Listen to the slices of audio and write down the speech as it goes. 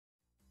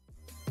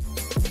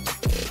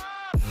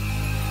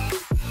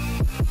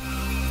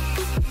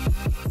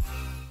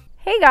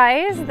Hey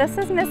guys, this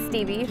is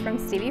Mrs.Stevy from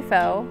Stevy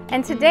Faux,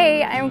 and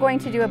today I'm going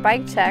to do a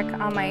bike check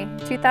on my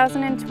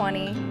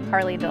 2020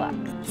 Harley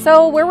Deluxe.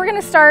 So where we're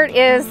going to start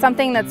is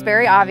something that's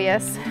very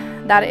obvious.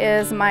 That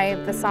is my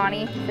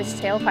Visani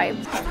fishtail pipe.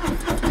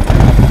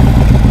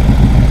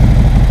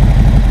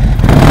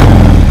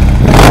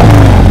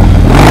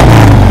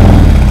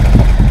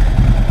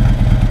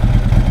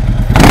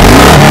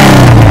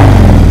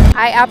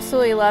 I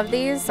absolutely love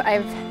these.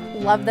 I've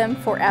loved them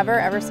forever,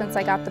 ever since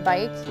I got the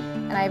bike,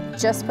 and I've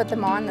just put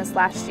them on this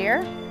last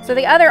year. So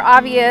the other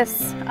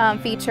obvious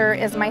feature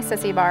is my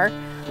sissy bar.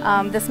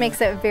 This makes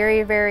it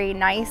very, very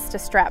nice to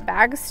strap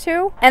bags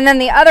to. And then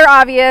the other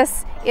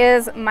obvious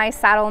is my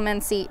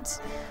Saddleman seat.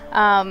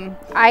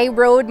 I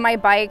rode my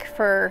bike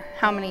for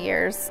how many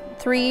years?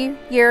 3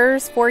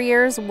 years, 4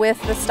 years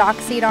with the stock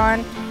seat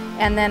on,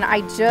 and then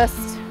I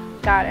just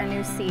got a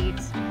new seat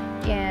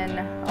in,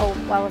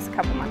 it was a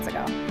couple months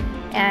ago.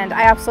 And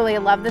I absolutely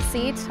love the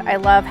seat. I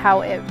love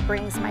how it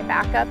brings my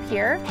back up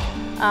here.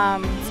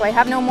 So I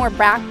have no more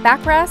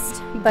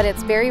backrest, but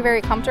it's very,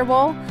 very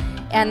comfortable.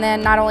 And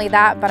then not only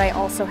that, but I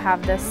also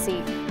have this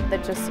seat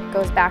that just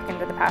goes back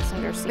into the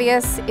passenger seat.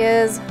 This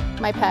is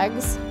my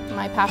pegs,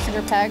 my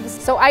passenger pegs.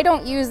 So I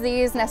don't use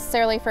these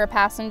necessarily for a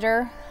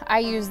passenger. I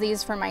use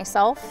these for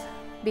myself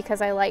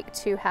because I like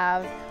to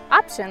have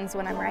options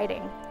when I'm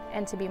riding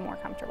and to be more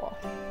comfortable.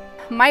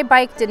 My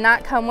bike did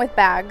not come with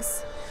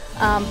bags.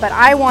 But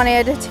I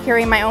wanted to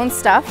carry my own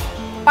stuff.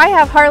 I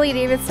have Harley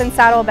Davidson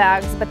saddle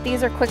bags, but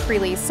these are quick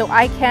release, so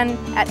I can,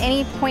 at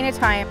any point in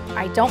time,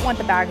 I don't want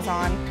the bags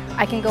on,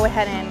 I can go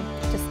ahead and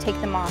just take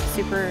them off.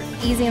 Super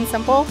easy and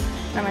simple.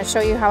 And I'm going to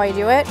show you how I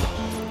do it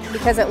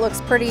because it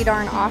looks pretty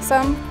darn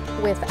awesome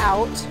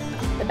without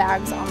the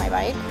bags on my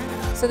bike.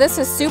 So this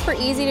is super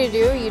easy to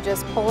do. You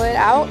just pull it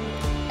out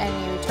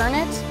and you turn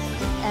it,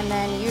 and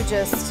then you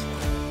just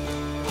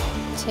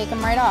take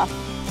them right off.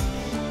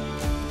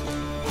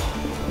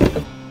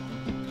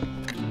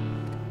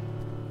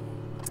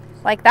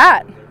 Like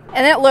that.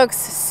 And it looks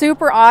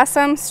super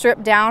awesome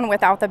stripped down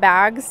without the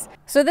bags.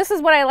 So this is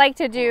what I like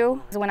to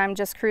do when I'm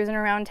just cruising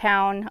around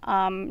town,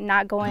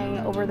 not going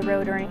over the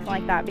road or anything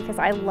like that, because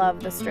I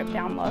love the stripped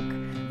down look.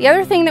 The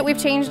other thing that we've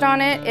changed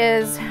on it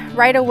is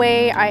right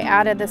away I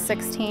added the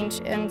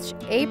 16-inch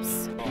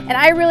apes. And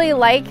I really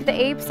like the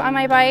apes on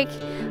my bike.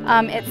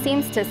 It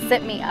seems to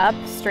sit me up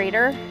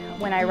straighter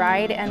when I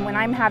ride, and when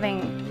I'm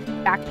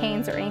having back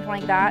pains or anything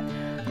like that,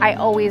 I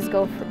always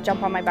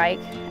jump on my bike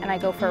and I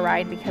go for a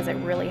ride because it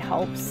really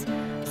helps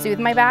soothe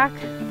my back.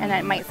 And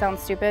it might sound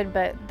stupid,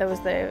 but those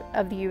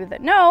of you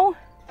that know,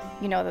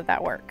 you know that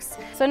that works.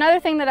 So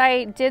another thing that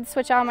I did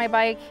switch out on my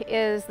bike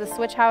is the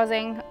switch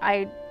housing.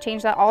 I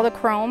changed that all to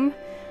chrome,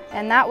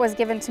 and that was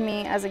given to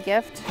me as a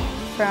gift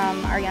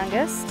from our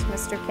youngest,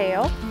 Mr.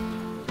 K.O.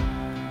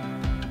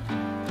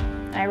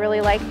 I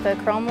really like the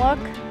chrome look,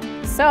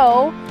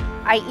 so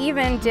I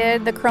even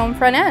did the chrome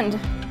front end.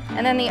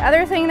 And then the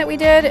other thing that we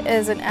did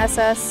is an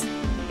SS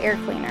air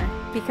cleaner,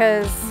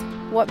 because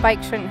what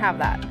bike shouldn't have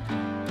that?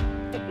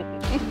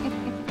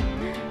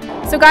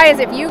 So guys,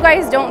 if you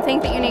guys don't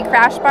think that you need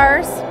crash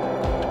bars,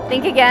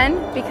 think again,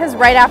 because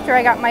right after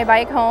I got my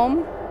bike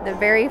home, the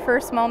very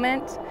first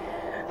moment,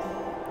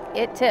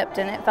 it tipped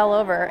and it fell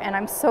over, and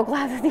I'm so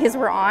glad that these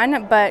were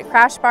on, but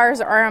crash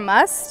bars are a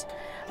must.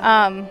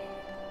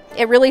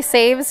 It really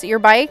saves your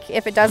bike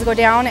if it does go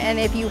down, and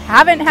if you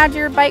haven't had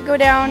your bike go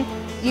down,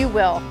 you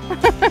will.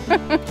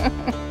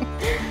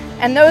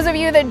 And those of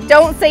you that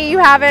don't say you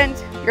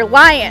haven't, you're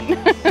lying.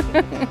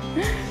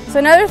 So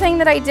another thing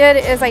that I did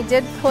is I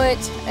did put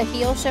a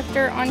heel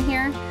shifter on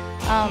here,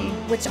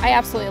 which I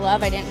absolutely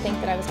love. I didn't think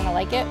that I was gonna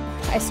like it.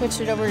 I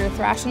switched it over to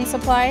Thrash and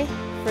Supply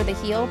for the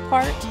heel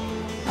part,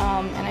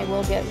 and I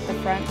will get the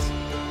front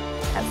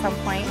at some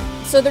point.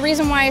 So the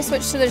reason why I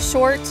switched to the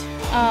short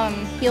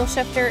heel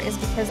shifter is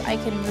because I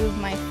can move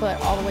my foot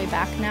all the way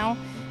back now,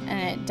 and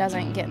it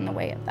doesn't get in the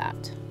way of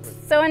that.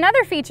 So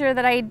another feature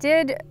that I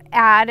did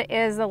add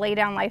is the lay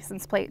down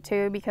license plate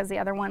too, because the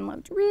other one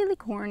looked really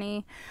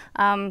corny.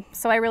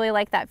 So I really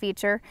like that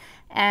feature,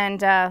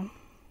 and I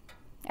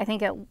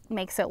think it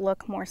makes it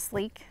look more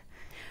sleek.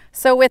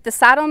 So with the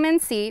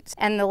Saddleman seat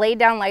and the laid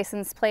down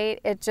license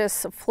plate, it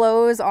just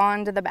flows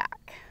onto the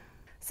back.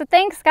 So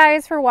thanks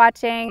guys for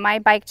watching my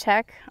bike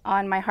check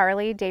on my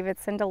Harley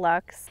Davidson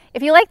Deluxe.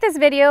 If you like this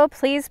video,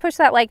 please push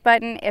that like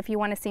button. If you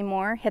want to see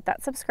more, hit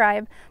that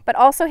subscribe, but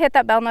also hit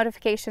that bell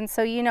notification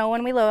so you know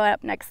when we load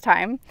up next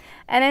time.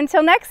 And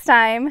until next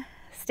time,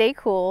 stay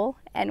cool,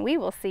 and we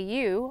will see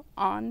you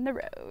on the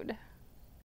road.